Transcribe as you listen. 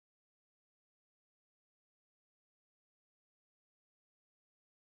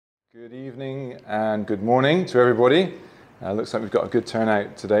Good evening and good morning to everybody. Looks like we've got a good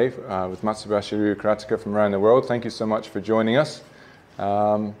turnout today with Matsubayashiryu karateka from around the world. Thank you so much for joining us.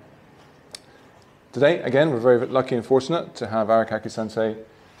 Today, again, we're very lucky and fortunate to have Arakaki sensei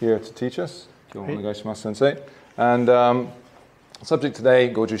here to teach us. Sensei. And subject today,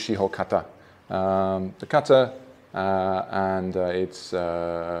 Gojushiho Kata. The kata and its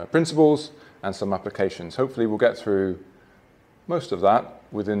principles and some applications. Hopefully we'll get through most of that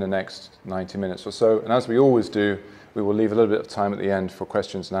within the next 90 minutes or so. And as we always do, we will leave a little bit of time at the end for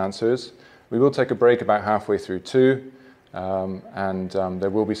questions and answers. We will take a break about halfway through too, and there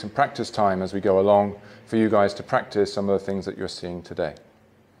will be some practice time as we go along for you guys to practice some of the things that you're seeing today.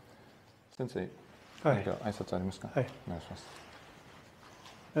 Sensei, Happy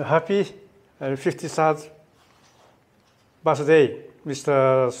 53rd birthday,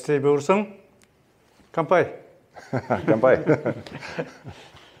 Mr. Steve Wilson. 乾杯。乾杯。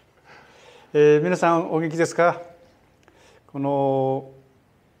皆さんお元気ですか？この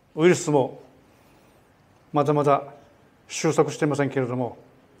ウイルスもまだまだ収束していませんけれども、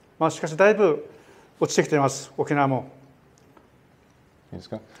しかしだいぶ落ちてきています、沖縄も。いいです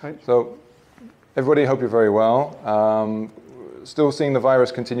か？はい。So, everybody, hope you're very well. Still seeing the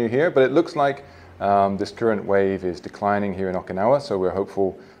virus continue here, but it looks like this current wave is declining here in Okinawa, so we're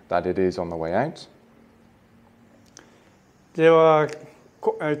hopeful that it is on the way out. では、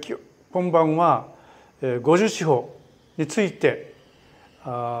今晩はGojushihoについて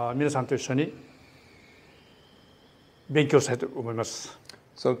皆さんと一緒に勉強したいと思います。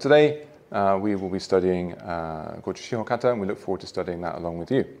So today we will be studying Gojushiho Kata, and we look forward to studying that along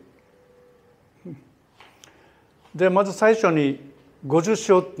with you. でまず最初に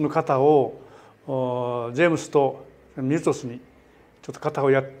Gojushihoの型をジェームスとミルトスにちょっと型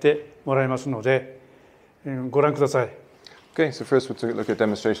をやってもらいますのでご覧ください。Okay, so first we'll take a look at a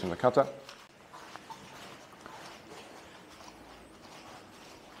demonstration of the kata.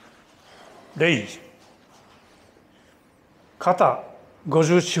 Ready. Kata,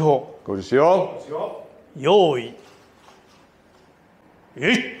 Gojushiho. Gojushiho. Yoi.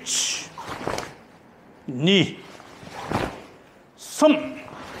 1, 2, 3,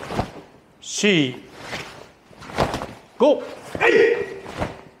 4,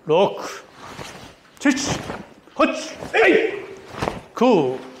 5, 6, 7, 8,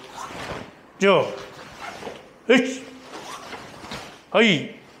 9, 10, 1, はい、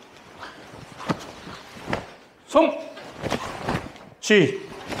3、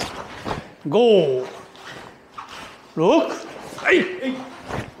4、5、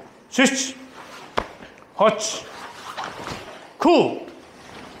6、7、8、9、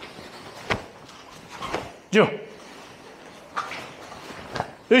10、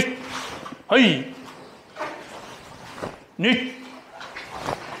1、はい、2、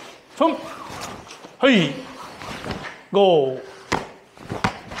3、はい、5、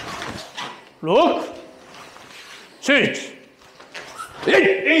6、7、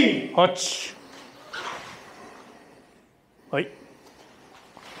8、はい。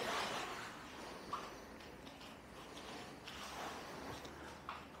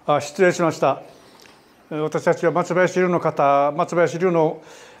失礼しました。私たちは松林流の方、松林流の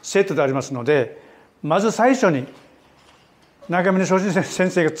生徒でありますので、まず最初に長峰昇進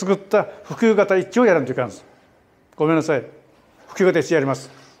先生が作った普及型1をやらんといかんです。ごめんなさい。普及型1やります。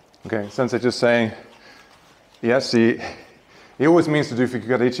Okay, Sensei just saying, yes, he always means to do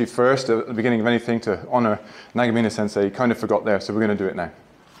Fukugata Ichi first at the beginning of anything to honor Nagamine Sensei. He kind of forgot there, so we're going to do it now.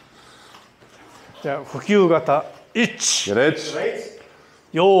 じゃあ、普及型1。Get it?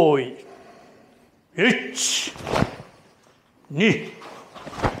 用意。1、2、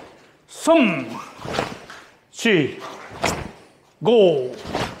3、4、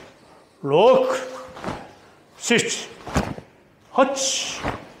5、6、7、8、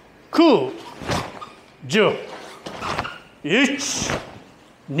9、10、1、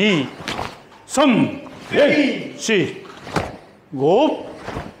2、3、4、5、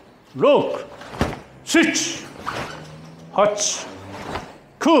6、7、8、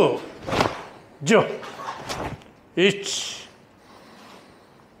9、10、1、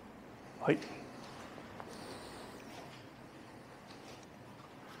はい。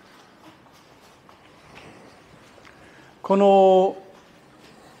この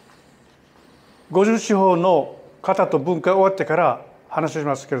50手法の型と文化が終わってから話をし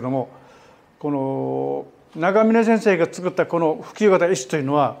ますけれども、この長峰先生が作ったこの普及型意思という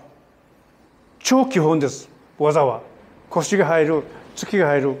のは超基本です。技は腰が入る、突きが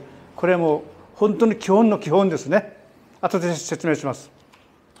入る、これはもう本当に基本の基本ですね。後で説明します。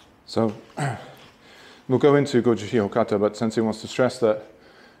So we'll go into Gojushiho Kata, but Sensei wants to stress that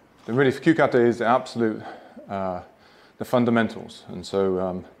then really Fukyu Kata is the absolute, the fundamentals. And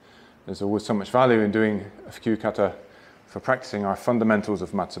so there's always so much value in doing a Fukyu Kata for practicing our fundamentals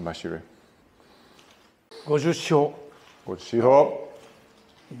of Matsubayashiryu. Gojushiho. Gojushiho.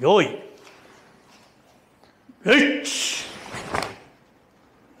 Yoi. 1、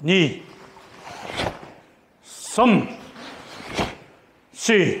2、3、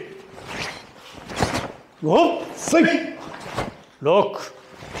4、5、6、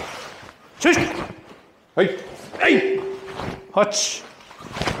7、はい。8、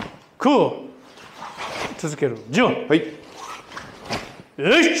9、続ける。10。はい。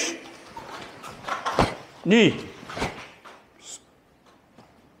1、2、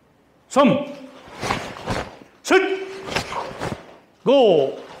3、4、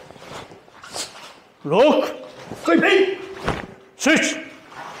5、6、7、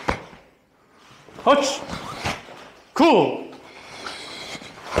8、9、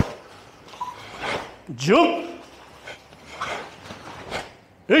10、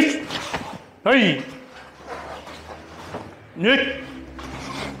1、はい、2、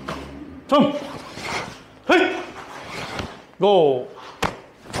3、はい、5、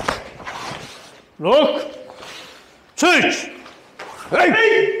6、7、はい、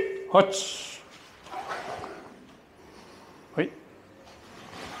8、はい。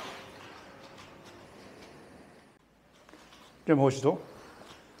じゃあもう一度。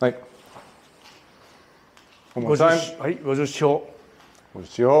はい。One more time. はい、50勝。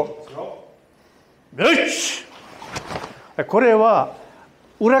Gojushiho. よし。これは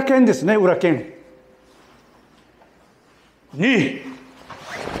裏剣ですね、裏剣。2、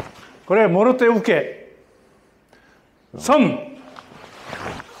これはもろ手受け。3、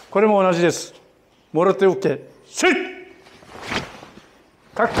これも同じです。もろ手受け。4、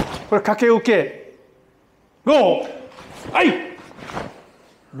これ掛け受け。5、はい。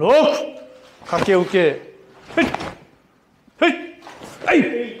6、掛け受け。はい。はい。は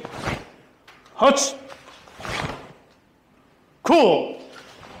い。8、9、こ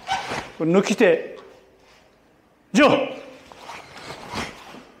れ抜き手。10、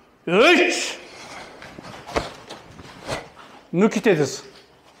1、抜き手です。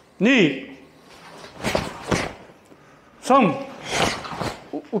2、3、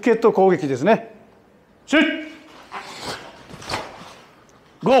受けと攻撃ですね。4、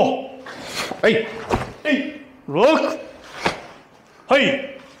5、はい、6、は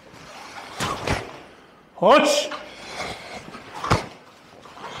い、8、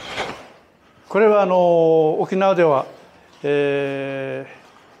これは沖縄では、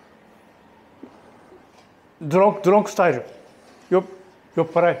ドロンクスタイル、酔っ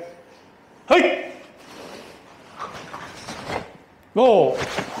払い。はい。5、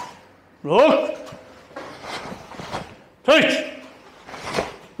6、7、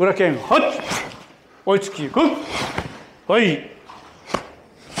裏剣8、追いつき5、はい。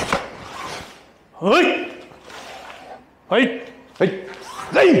はい。はい。はい。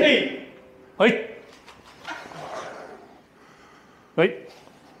はい。はい。はい。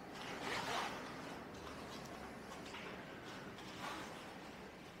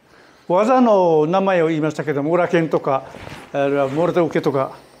技の名前を言いましたけども、裏剣とか、あるいはもろ手受けと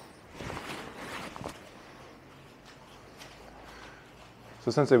か。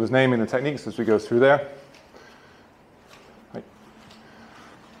So Sensei was naming the techniques as we go through there. はい。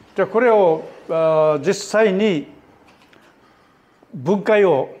じゃあこれを実際に分解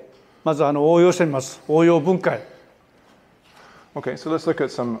をまず応用してみます。応用分解。Okay, so let's look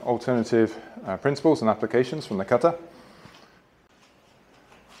at some alternative principles and applications from the kata.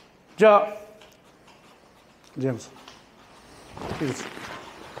 じゃあ、ジェームズ。いいです。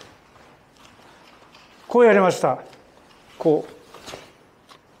こうやりました。こ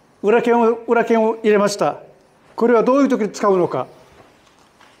う。裏剣を入れました。これはどういう時に使うのか。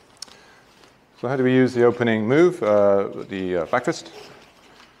So how do we use the opening move, the back fist?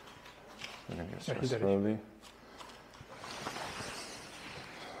 We're going to go slowly.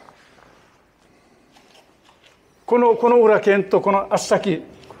 この裏剣とこの足先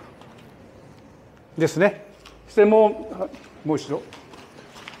ですね。そしてもう一度。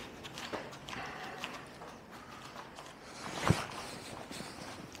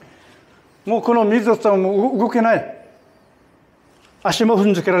もうこの水戸さんも動けない。足も踏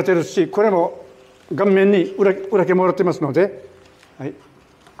んづけられてるし、これも顔面に裏剣もらってますので、はい。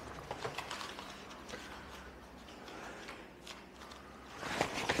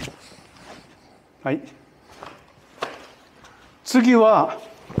はい。次は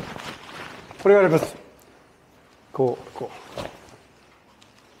これがあります。こう。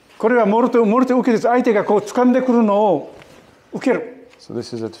これはもろ手受けです。相手がこう掴んでくるのを受ける。So So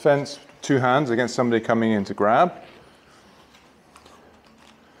this is a defense, 2 hands against somebody coming in to grab.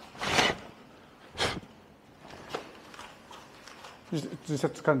実際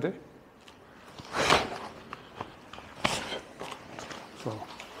掴んで。そ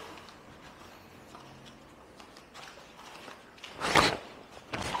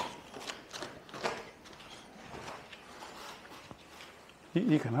う。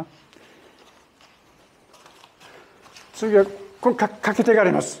いいかな。次はこのかけ手があ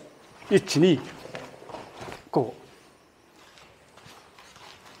ります。1、2、こ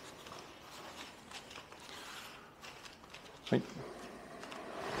う。はい。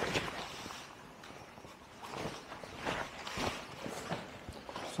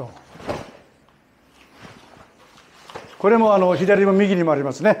そう。これも左も右にもあり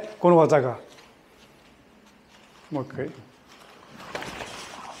ますね。この技が。もう一回。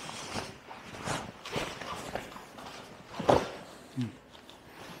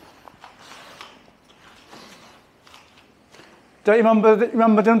じゃあ今まで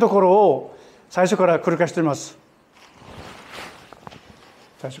のところを最初から繰り返してみます。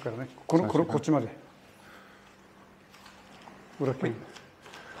最初からね、こっちまで。裏剣。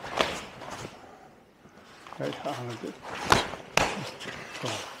はい、離れて。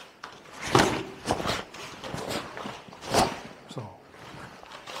そう。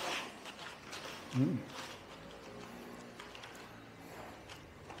うん。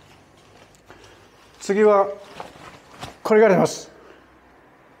次はこれがあります。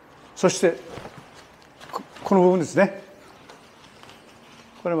そしてこの部分ですね。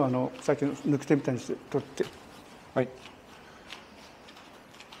これはさっきの抜き手みたいにして取って、はい。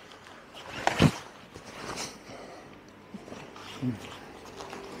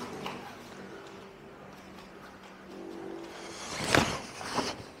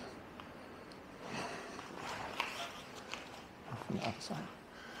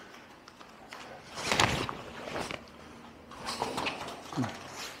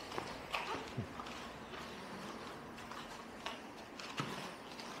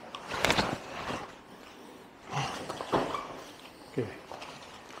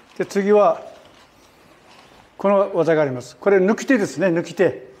で次はこの技があります。これ抜き手ですね。抜き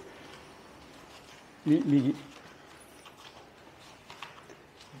手。右。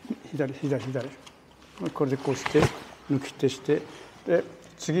左。これでこうして抜き手して、で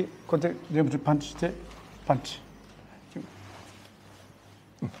次これで全部でパンチしてパンチ。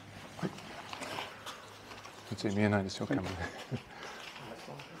はい。見えないですよ、キャメラで。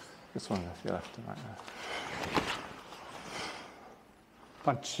そうなんですよ。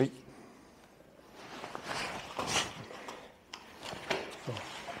パンチ。はい、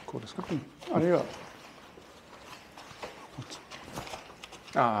こうですか。あるいは。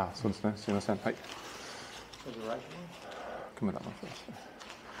ああ、そうですね。すみません。はい。カメラの方です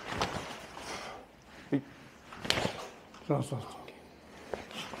ね。はい。そう。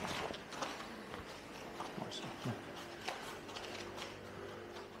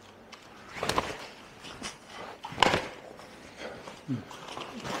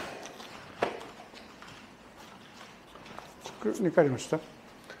2回やりました。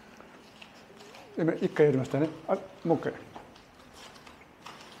今1回やりましたね。もう1回。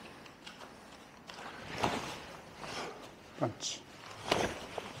パンチ。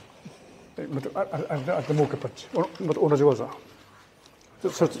またもう1回パンチ。また同じ技。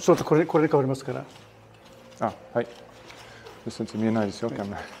それとこれに変わりますから。あ、はい。先生見えないですよ、キャ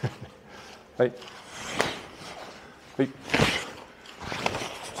メラ。はい。はい。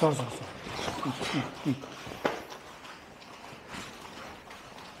そう。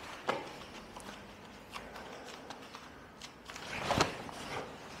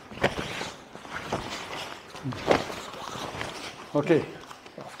OK。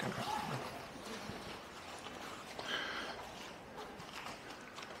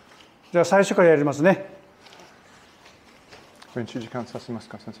じゃあ最初からやりますね。練習時間させます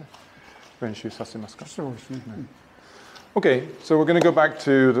か、先生。練習させますか。そうですね。Okay, so we're going to go back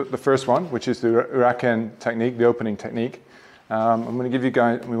to the first one, which is the Uraken technique, the opening technique. We want to give you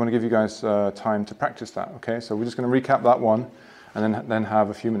guys time to practice that. Okay, so we're just going to recap that one, and then have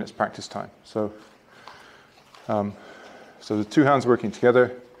a few minutes practice time. So the 2 hands working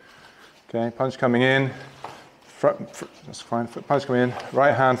together. Okay, punch coming in. That's fine. Punch coming in.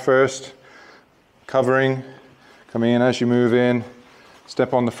 Right hand first, covering, coming in as you move in.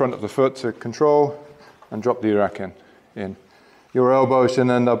 Step on the front of the foot to control, and drop the Uraken in. Your elbow should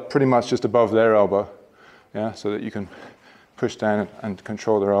end up pretty much just above their elbow, yeah, so that you can push down and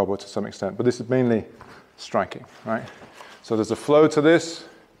control their elbow to some extent. But this is mainly striking, right? So there's a flow to this.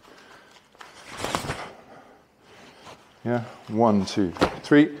 Yeah, 1, 2,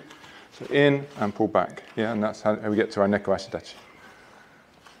 3. So in and pull back. Yeah, and that's how we get to our neko ashidachi.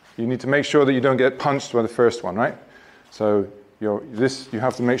 You need to make sure that you don't get punched by the first one, right? So you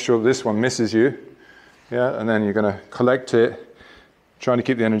have to make sure this one misses you. Yeah, and then you're going to collect it, trying to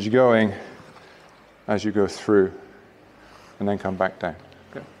keep the energy going as you go through, and then come back down.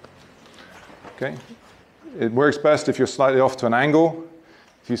 Okay. It works best if you're slightly off to an angle.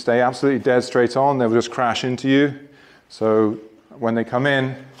 If you stay absolutely dead straight on, they'll just crash into you. So when they come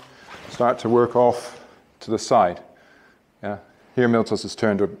in, start to work off to the side. Yeah. Here Miltos has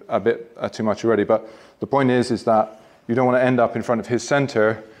turned a bit too much already, but the point is that you don't want to end up in front of his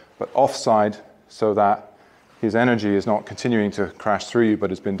center, but offside, so that his energy is not continuing to crash through you, but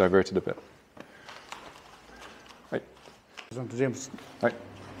has been diverted a bit. Right. James. Right.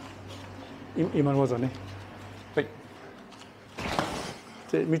 今の技ね。はい。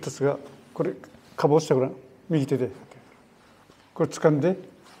で、ミトスがこれかぼしたから右手でこれ掴んで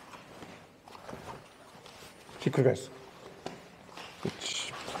ひっくり返す。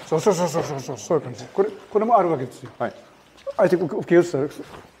そうそういう感じ。これもあるわけですよ。はい。相手受けようとしたら。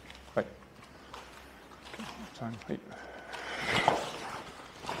はい。はい。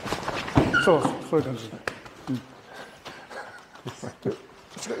そういう感じ。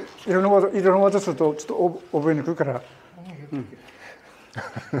いろんな技するとちょっと覚えにくいから。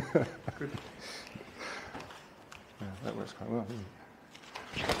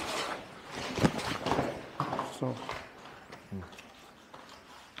そう。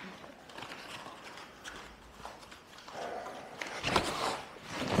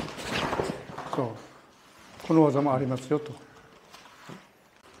この技もありますよと。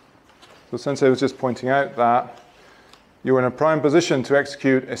So Sensei was just pointing out that you're in a prime position to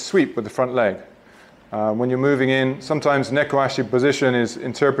execute a sweep with the front leg. When you're moving in, sometimes neko-ashi position is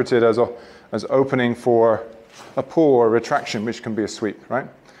interpreted as opening for a pull or a retraction, which can be a sweep, right?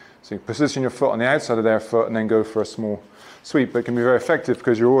 So you position your foot on the outside of their foot and then go for a small sweep. But it can be very effective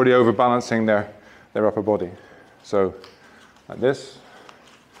because you're already overbalancing their upper body. So like this.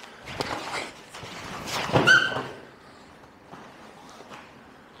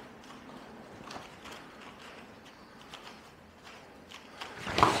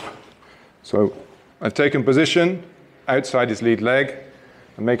 So I've taken position outside his lead leg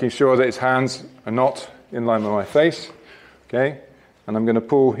and making sure that his hands are not in line with my face. Okay? And I'm going to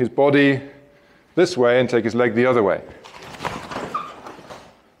pull his body this way and take his leg the other way.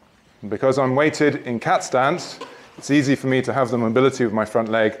 And because I'm weighted in cat stance, it's easy for me to have the mobility of my front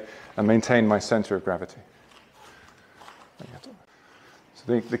leg and maintain my center of gravity.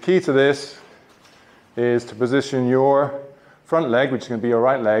 So the key to this is to position your front leg, which is going to be your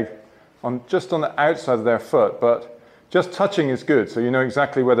right leg, just on the outside of their foot, but just touching is good, so you know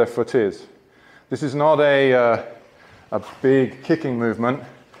exactly where their foot is. This is not a big kicking movement.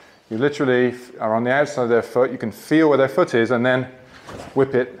 You literally are on the outside of their foot, you can feel where their foot is, and then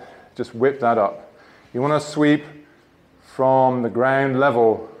just whip that up. You want to sweep from the ground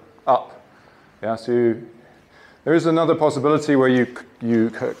level up. Yeah, so there is another possibility where you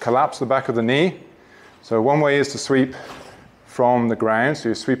collapse the back of the knee. So one way is to sweep from the ground, so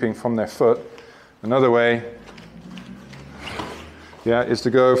you're sweeping from their foot. Another way, is to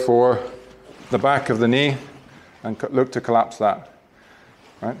go for the back of the knee and look to collapse that.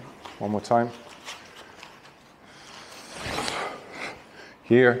 Right? One more time.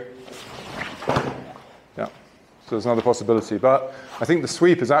 Here. Yeah. So there's another possibility, but I think the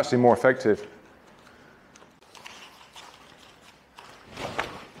sweep is actually more effective.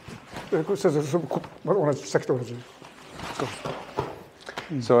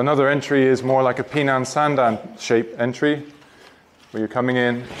 So another entry is more like a Pinan Sandan shape entry, where you're coming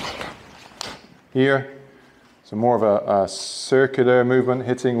in here. So more of a circular movement,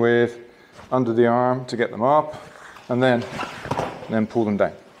 hitting with under the arm to get them up, and then pull them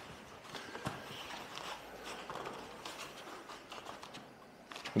down.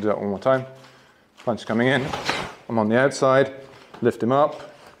 We'll do that one more time. Punch coming in. I'm on the outside. Lift him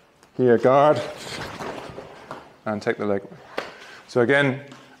up. Here, guard. And take the leg away. So again,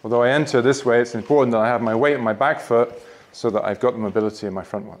 although I enter this way, it's important that I have my weight on my back foot so that I've got the mobility in my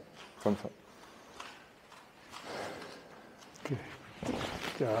front foot. Okay.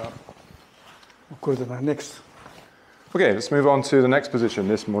 Go to the next. Okay, let's move on to the next position,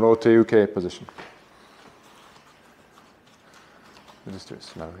 this Morote Uke position. We'll just do it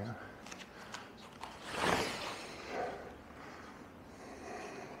slowly.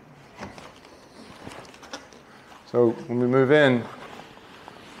 So when we move in,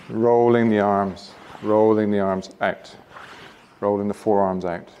 rolling the arms out, rolling the forearms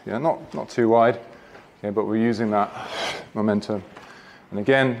out. Yeah, not too wide, Okay, but we're using that momentum. And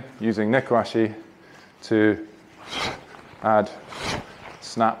again, using nekoashi to add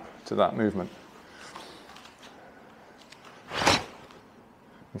snap to that movement.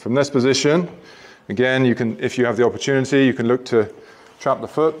 And from this position, again, you can, if you have the opportunity, you can look to trap the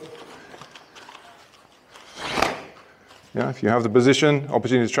foot. Yeah, if you have the position,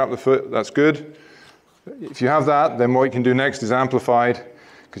 opportunity to trap the foot, that's good. If you have that, then what you can do next is amplified,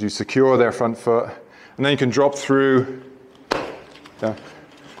 because you secure their front foot, and then you can drop through, yeah,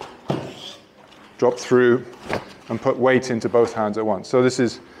 drop through, and put weight into both hands at once. So this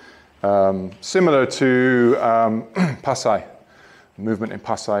is similar to Pasai, movement in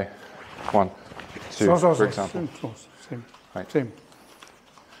Pasai 1, 2, for example. Same. Right. Same.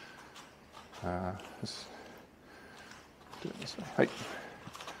 Let's do it this way. Right.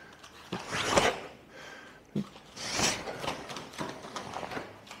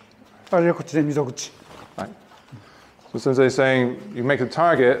 Right. So sensei is saying you make the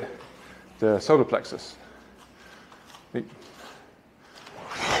target the solar plexus. Yeah.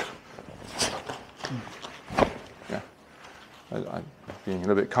 I'm being a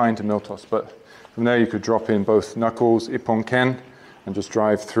little bit kind to Miltos, but from there you could drop in both knuckles, ippon ken, and just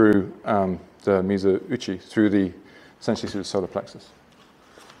drive through the mizu uchi, through the essentially through the solar plexus.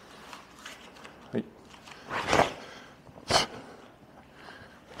 Right.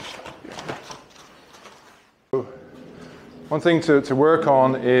 One thing to work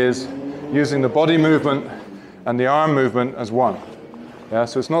on is using the body movement and the arm movement as one. Yeah,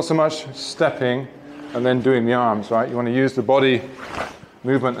 so it's not so much stepping and then doing the arms, right? You want to use the body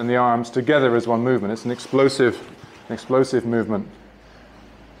movement and the arms together as one movement. It's an explosive movement.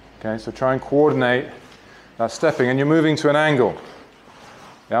 Okay, so try and coordinate that stepping, and you're moving to an angle.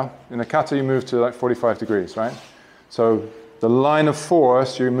 Yeah, in the kata you move to like 45 degrees, right? So the line of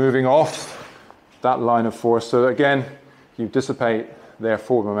force, you're moving off that line of force, so again, you dissipate their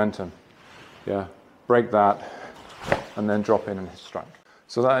forward momentum. Yeah, break that, and then drop in and strike.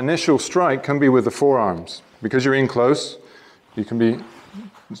 So that initial strike can be with the forearms. Because you're in close, you can be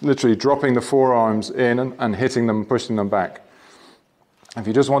literally dropping the forearms in and hitting them, pushing them back. If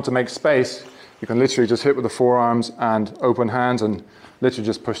you just want to make space, you can literally just hit with the forearms and open hands and literally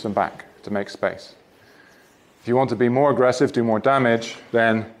just push them back to make space. If you want to be more aggressive, do more damage,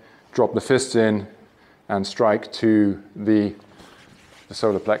 then drop the fists in and strike to the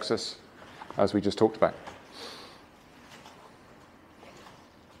solar plexus, as we just talked about.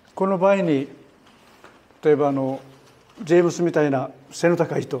 この場合に例えばジェームスみたいな背の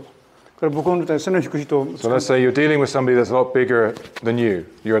高い人、これ僕みたいな背の低い人を So let's say you're dealing with somebody that's a lot bigger than you.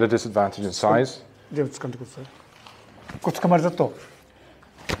 You're at a disadvantage in size. で掴んでください。こう掴まれたと、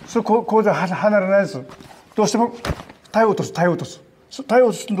それこうじゃ離れないです。どうしても体を落とす、体を落とす。体を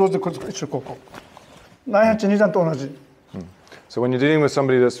落とすと同時に一緒にこう。内八二段と同じ。So when you're dealing with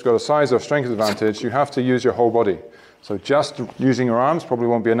somebody that's got a size or strength advantage, you have to use your whole body. So just using your arms probably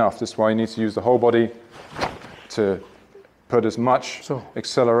won't be enough. This is why you need to use the whole body to put as much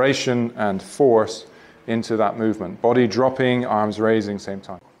acceleration and force into that movement. Body dropping, arms raising, same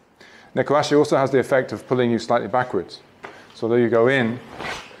time. Nekoashi also has the effect of pulling you slightly backwards. So though you go in,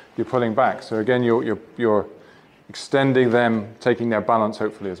 you're pulling back. So again, you're extending them, taking their balance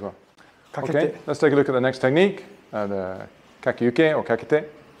hopefully as well. Okay, let's take a look at the next technique, the kakeuke or kakete.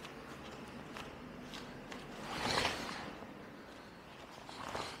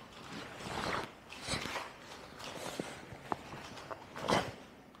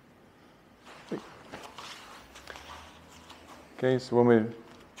 Okay, so when we're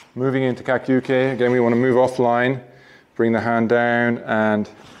moving into kakeuke, again we want to move offline, bring the hand down and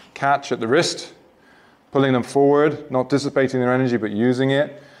catch at the wrist, pulling them forward, not dissipating their energy but using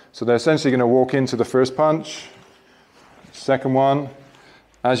it. So they're essentially going to walk into the first punch, second one.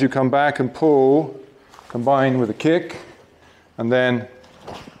 As you come back and pull, combine with a kick, and then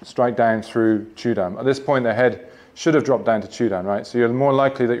strike down through chudan. At this point, the head should have dropped down to chudan, right? So you're more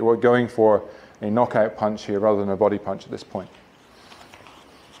likely that you're going for a knockout punch here rather than a body punch at this point.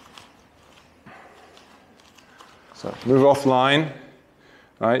 So move offline.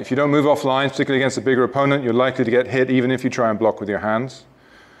 Right? If you don't move offline, particularly against a bigger opponent, you're likely to get hit even if you try and block with your hands.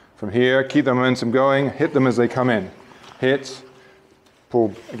 From here, keep the momentum going, hit them as they come in. Hit,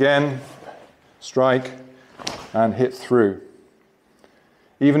 pull again, strike, and hit through.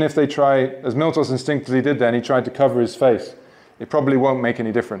 Even if they try, as Miltos instinctively did then, he tried to cover his face. It probably won't make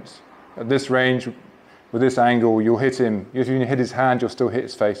any difference. At this range, with this angle, you'll hit him. If you hit his hand, you'll still hit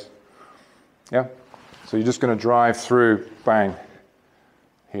his face. Yeah? So you're just going to drive through, bang,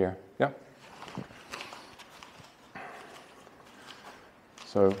 here. Yeah?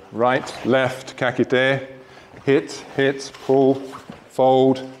 So right, left, kakite, hit, pull,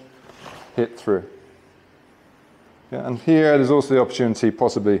 fold, hit through. Yeah, and here there's also the opportunity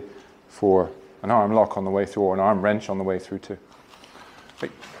possibly for an arm lock on the way through or an arm wrench on the way through too.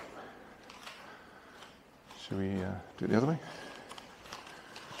 Wait. Should we do it the other way?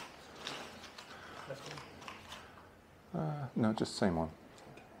 No, just same one.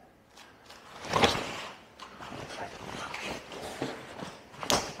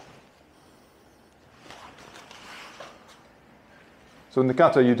 So in the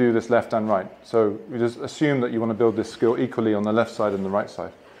kata, you do this left and right. So you just assume that you want to build this skill equally on the left side and the right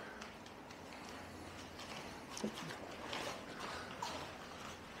side.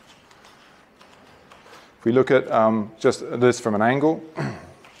 If we look at just this from an angle,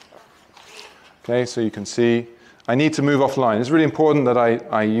 okay, so you can see I need to move offline. It's really important that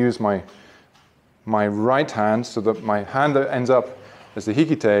I use my right hand so that my hand that ends up as the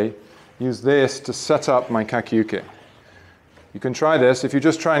hikite, use this to set up my kakyuke. You can try this. If you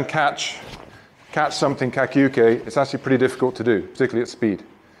just try and catch something kakyuke, it's actually pretty difficult to do, particularly at speed.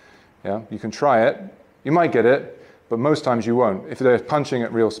 Yeah, you can try it. You might get it, but most times you won't if they're punching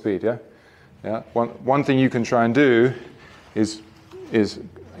at real speed. Yeah, yeah. One thing you can try and do is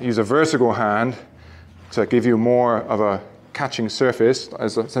use a vertical hand to give you more of a catching surface,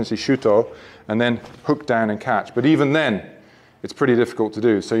 as essentially shuto, and then hook down and catch. But even then, it's pretty difficult to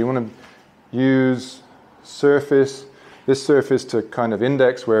do. So you want to use this surface to kind of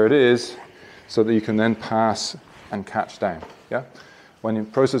index where it is so that you can then pass and catch down. Yeah? When in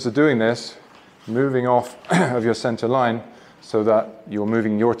the process of doing this, moving off of your center line so that you're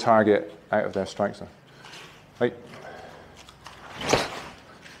moving your target out of their strike zone. Right.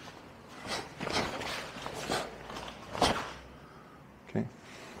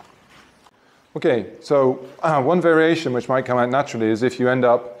 Okay, so one variation which might come out naturally is if you end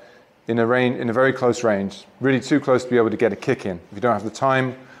up in a very close range, really too close to be able to get a kick in. If you don't have the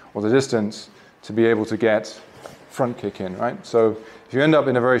time or the distance to be able to get front kick in, right? So if you end up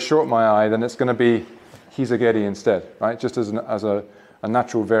in a very short mai, then it's going to be hizageri instead, right? Just as a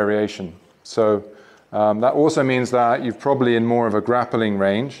natural variation. So that also means that you're probably in more of a grappling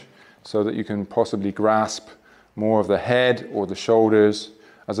range so that you can possibly grasp more of the head or the shoulders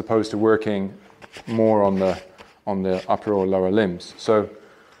as opposed to working more on the upper or lower limbs. So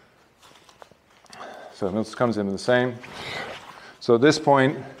this comes in the same. So at this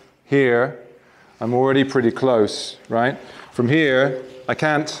point here, I'm already pretty close, right? From here, I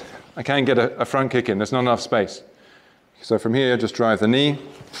can't get a front kick in. There's not enough space. So from here, just drive the knee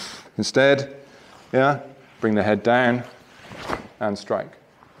instead. Yeah, bring the head down and strike.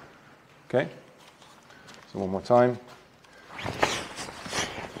 Okay. So one more time.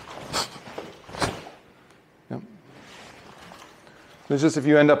 It's just if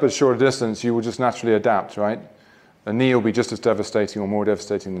you end up at a shorter distance, you will just naturally adapt, right? A knee will be just as devastating or more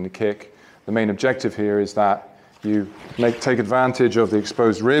devastating than the kick. The main objective here is that you take advantage of the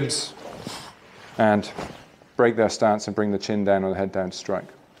exposed ribs and break their stance and bring the chin down or the head down to strike.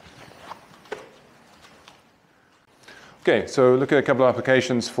 Okay, so look at a couple of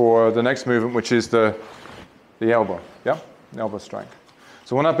applications for the next movement, which is the elbow, yeah? The elbow strike.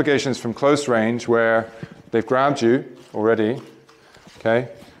 So one application is from close range where they've grabbed you already, okay,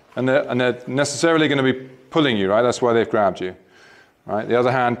 and they're necessarily going to be pulling you, right? That's why they've grabbed you, right? The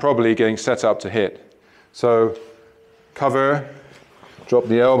other hand probably getting set up to hit. So cover, drop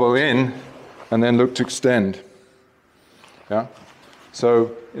the elbow in, and then look to extend. Yeah.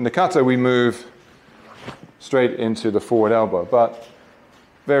 So in the kata we move straight into the forward elbow, but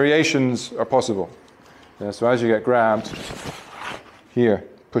variations are possible. Yeah, so as you get grabbed, here,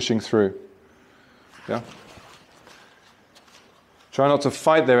 pushing through. Yeah. Try not to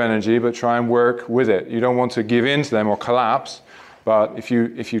fight their energy, but try and work with it. You don't want to give in to them or collapse, but if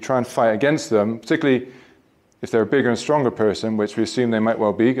you try and fight against them, particularly if they're a bigger and stronger person, which we assume they might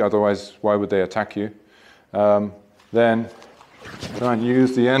well be, otherwise why would they attack you? Then try and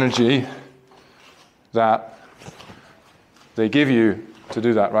use the energy that they give you to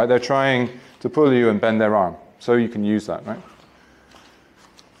do that, right? They're trying to pull you and bend their arm, so you can use that, right?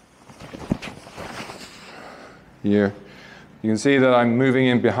 Here. You can see that I'm moving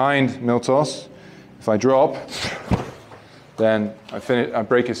in behind Miltos. If I drop, then I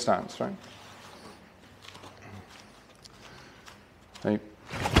break his stance, right? Okay.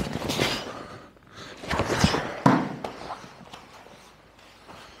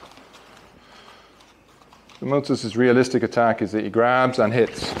 The Miltos' realistic attack is that he grabs and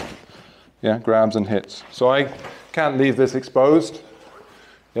hits. Yeah, grabs and hits. So I can't leave this exposed.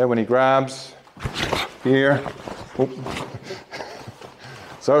 Yeah, when he grabs here,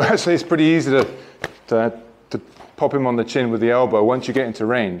 So actually it's pretty easy to pop him on the chin with the elbow once you get into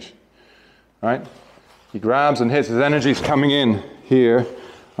range, right? He grabs and hits, his energy's coming in here.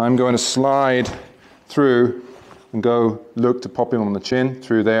 I'm going to slide through and go look to pop him on the chin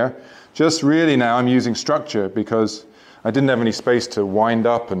through there. Just really now I'm using structure because I didn't have any space to wind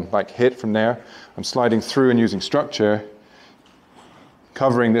up and like hit from there. I'm sliding through and using structure,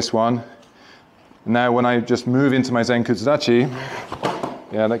 covering this one. Now when I just move into my Zenkutsudachi,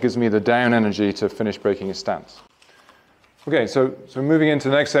 yeah, that gives me the down energy to finish breaking his stance. Okay, so moving into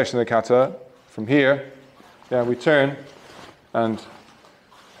the next section of the kata, from here, yeah, we turn and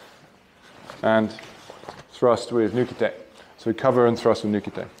thrust with nukite. So we cover and thrust with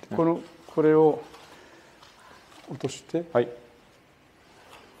nukite. Yeah. これを落として。はい。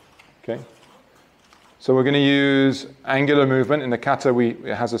Okay. So we're going to use angular movement. In the kata,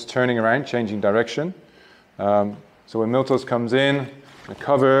 it has us turning around, changing direction. So when Miltos comes in, we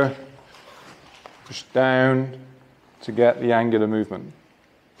cover, push down to get the angular movement.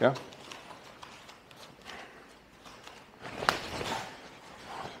 Yeah?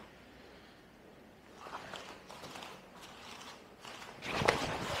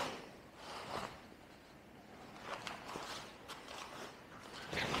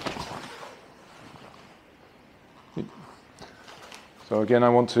 So again, I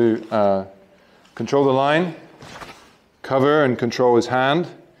want to control the line, cover and control his hand.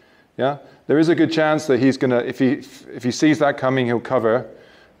 Yeah, there is a good chance that he's gonna, if he sees that coming, he'll cover.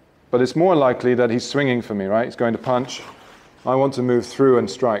 But it's more likely that he's swinging for me, right? He's going to punch. I want to move through and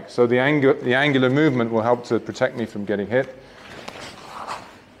strike. So the angular movement will help to protect me from getting hit.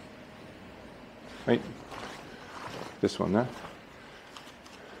 Right, this one there.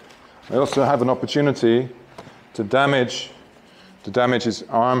 I also have an opportunity to damage his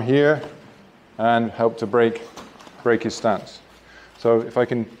arm here and help to break his stance. So if I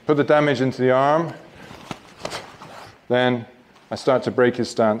can put the damage into the arm, then I start to break his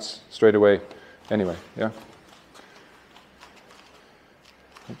stance straight away anyway, yeah?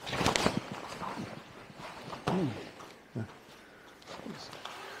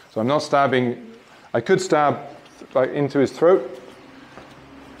 So I'm not stabbing, I could stab like into his throat.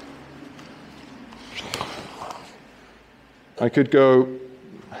 I could go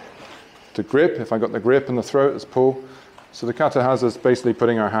to grip, if I got the grip and the throat, let's pull. So the kata has us basically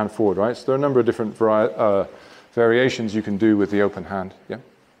putting our hand forward, right? So there are a number of different variations you can do with the open hand, yeah?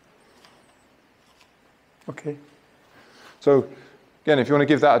 Okay. So again, if you want to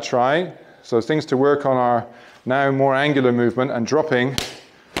give that a try, so things to work on are now more angular movement and dropping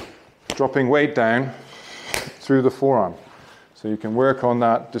weight down through the forearm. So you can work on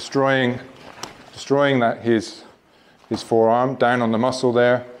that, destroying that his forearm down on the muscle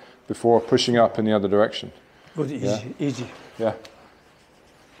there before pushing up in the other direction. Good, easy. Yeah.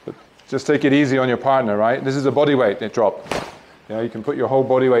 But just take it easy on your partner, right? This is a body weight drop. Yeah, you can put your whole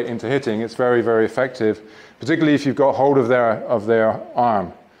body weight into hitting. It's very, very effective, particularly if you've got hold of their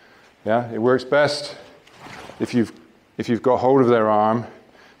arm. Yeah, it works best if you've got hold of their arm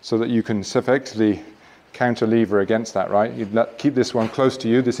so that you can effectively counter lever against that, right? Keep this one close to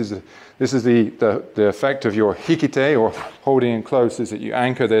you. This is the effect of your hikite, or holding in close, is that you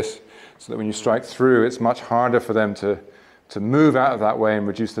anchor this so that when you strike through, it's much harder for them to move out of that way and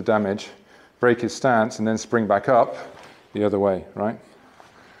reduce the damage, break his stance, and then spring back up the other way, right?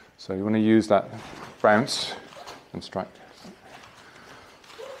 So you want to use that bounce and strike.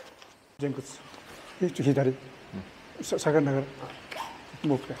 前屈。左。下がりながら。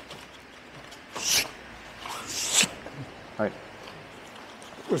もう一回。はい。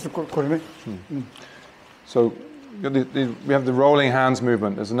これね。So we have the rolling hands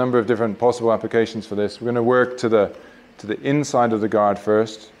movement. There's a number of different possible applications for this. We're going to work to the inside of the guard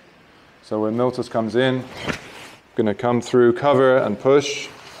first. So when Miltos comes in, we're going to come through, cover and push,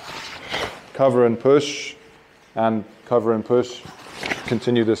 and cover and push.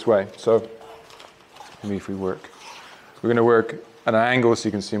 Continue this way. So maybe if we work. We're going to work at an angle so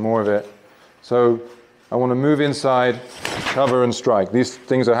you can see more of it. So I want to move inside, cover and strike. These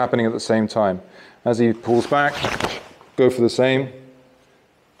things are happening at the same time. As he pulls back, go for the same.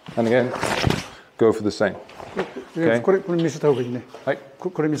 And again, go for the same. Okay? これ見せた方がいいね。はい。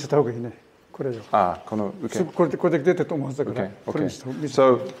これ見せた方がいいね。これよ。この受け。これで出てると思うんだから。 Okay.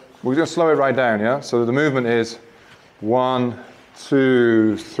 So we're going to slow it right down, yeah? So the movement is 1,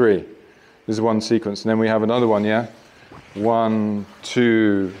 2, 3. This is one sequence. And then we have another one, yeah? 1,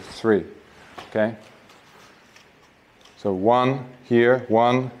 2, 3. Okay? So 1 here,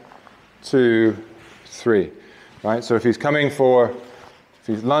 1, 2, 3. Right? So if he's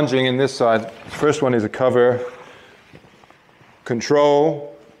lunging in this side, first one is a cover,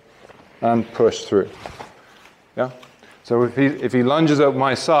 control, and push through. Yeah? So if he lunges up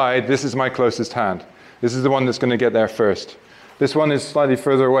my side, this is my closest hand. This is the one that's going to get there first. This one is slightly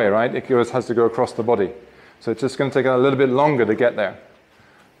further away, right? It has to go across the body. So it's just going to take a little bit longer to get there.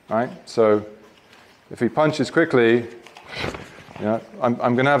 Right? So if he punches quickly, I'm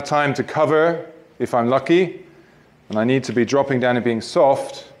going to have time to cover if I'm lucky, and I need to be dropping down and being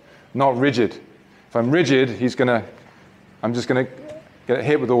soft, not rigid. If I'm rigid, I'm just going to get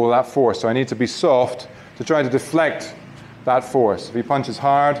hit with all that force. So I need to be soft to try to deflect that force. If he punches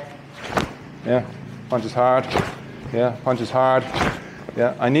hard, punches hard, punches hard,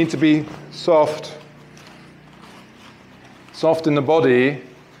 I need to be soft in the body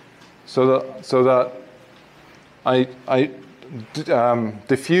so that I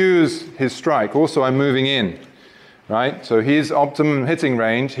diffuse his strike. Also, I'm moving in, right? So his optimum hitting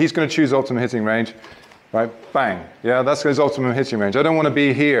range, he's going to choose optimum hitting range, right? Bang. Yeah, that's his optimum hitting range. I don't want to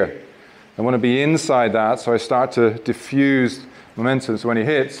be here. I want to be inside that, so I start to diffuse momentum. So when he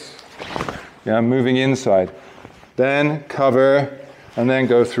hits, I'm moving inside. Then cover, and then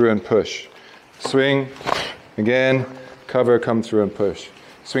go through and push. Swing, again, cover, come through and push.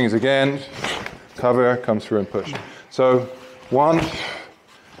 Swings again, cover, come through and push. So 1,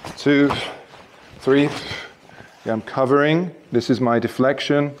 2, 3. I'm covering. This is my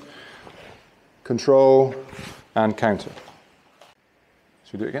deflection, control, and counter.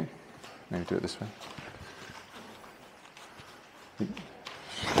 Should we do it again? Maybe do it this way.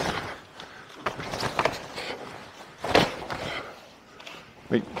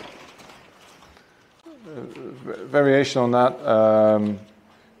 Wait. Variation on that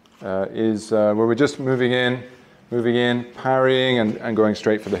is where we're just moving in, parrying and going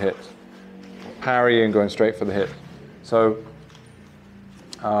straight for the hit. Parry and going straight for the hit. So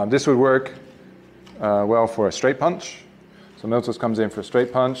this would work well for a straight punch. So Miltos comes in for a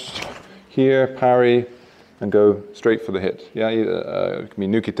straight punch. Here, parry, and go straight for the hit. Yeah, it can be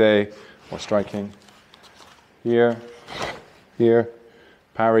nukite or striking. Here,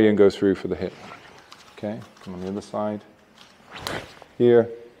 parry and go through for the hit. Okay, come on the other side. Here,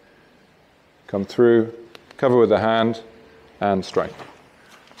 come through, cover with the hand, and strike.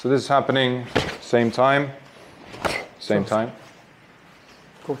 So this is happening same time.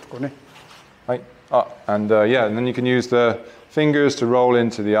 Right. And then you can use the fingers to roll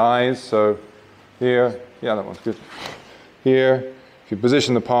into the eyes. So here, that one's good. Here, if you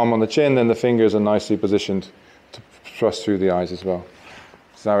position the palm on the chin, then the fingers are nicely positioned to thrust through the eyes as well.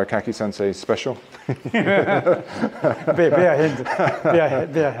 This is Arakaki Sensei's special. Bare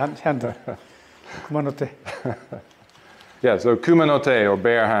hand. Kumanote. Yeah, so kumanote or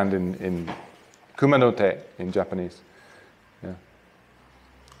bare hand in kumanote in Japanese. Yeah.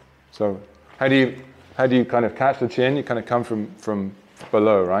 So how do you kind of catch the chin? You kind of come from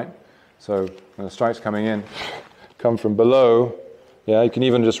below, right? So when the strike's coming in, come from below. Yeah, you can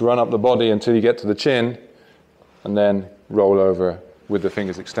even just run up the body until you get to the chin, and then roll over with the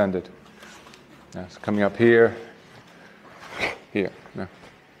fingers extended. Yeah, so coming up here. Yeah.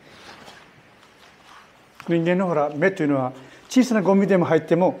 人間のほら目というのは小さなゴミでも入っ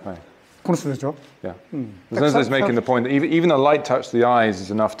てもこの人でしょ。Yeah. The sensei is making the point that even a light touch to the eyes is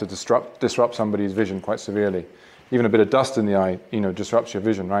enough to disrupt somebody's vision quite severely. Even a bit of dust in the eye, disrupts your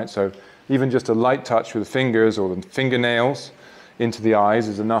vision, right? So even just a light touch with the fingers or the fingernails into the eyes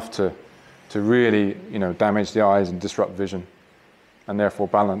is enough to really, damage the eyes and disrupt vision, and therefore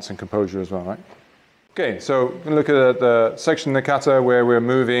balance and composure as well, right? Okay, so we're going to look at the section of the kata where we're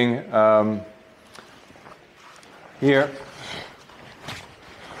moving here.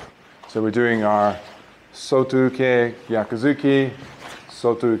 So we're doing our sotuke gyakuzuki,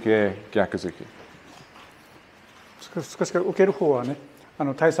 sotuke gyakuzuki. 少し受ける方はね、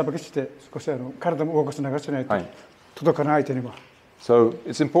体さばきして少し体も動かしながらしないと届かない相手には。So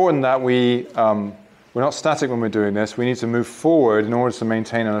it's important that we're not static when we're doing this. We need to move forward in order to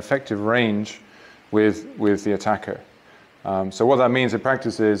maintain an effective range with the attacker. So what that means in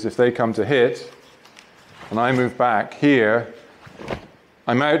practice is if they come to hit and I move back here,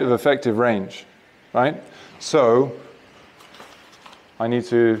 I'm out of effective range, right? So I need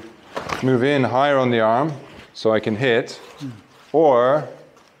to move in higher on the arm so I can hit, or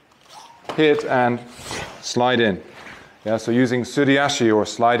hit and slide in. Yeah, so using suriashi or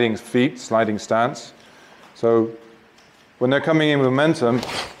sliding feet, sliding stance. So when they're coming in with momentum,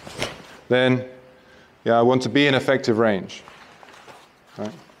 then I want to be in effective range.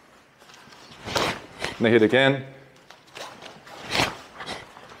 Right? And they hit again.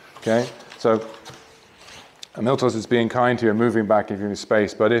 Okay, so Miltos is being kind here, moving back and giving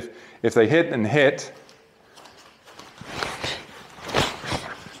space. But if they hit and hit,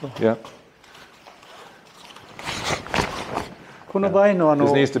 Yeah. この場合の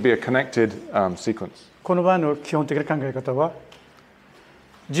This needs to be a connected sequence. この場合の基本的な考え方は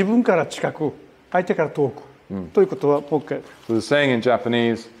自分から近く相手から遠く、ということはもう一回。So the saying in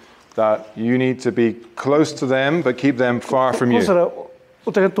Japanese that you need to be close to them but keep them far from こ you. うしたら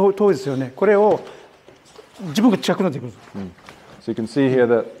お互い遠いですよね。これを自分が近くなってくる。So you can see here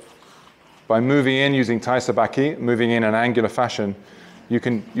that by moving in using taisabaki, moving in an angular fashion, you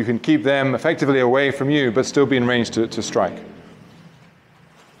can keep them effectively away from you but still be in range to strike.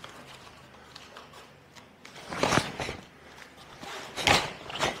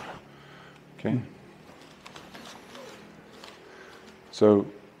 Okay. So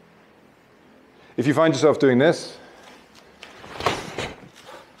if you find yourself doing this,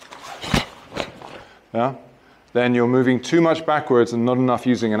 yeah, then you're moving too much backwards and not enough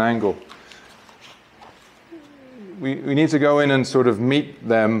using an angle. We need to go in and sort of meet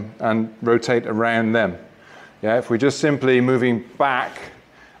them and rotate around them. Yeah, if we're just simply moving back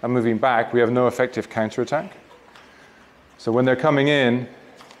and moving back, we have no effective counterattack. So when they're coming in,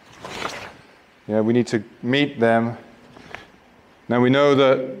 yeah, we need to meet them. Now we know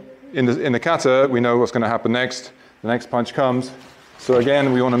that in the kata, we know what's going to happen next. The next punch comes. So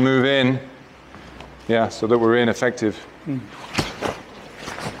again, we want to move in, yeah, so that we're in effective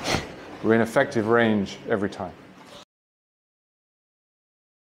range every time.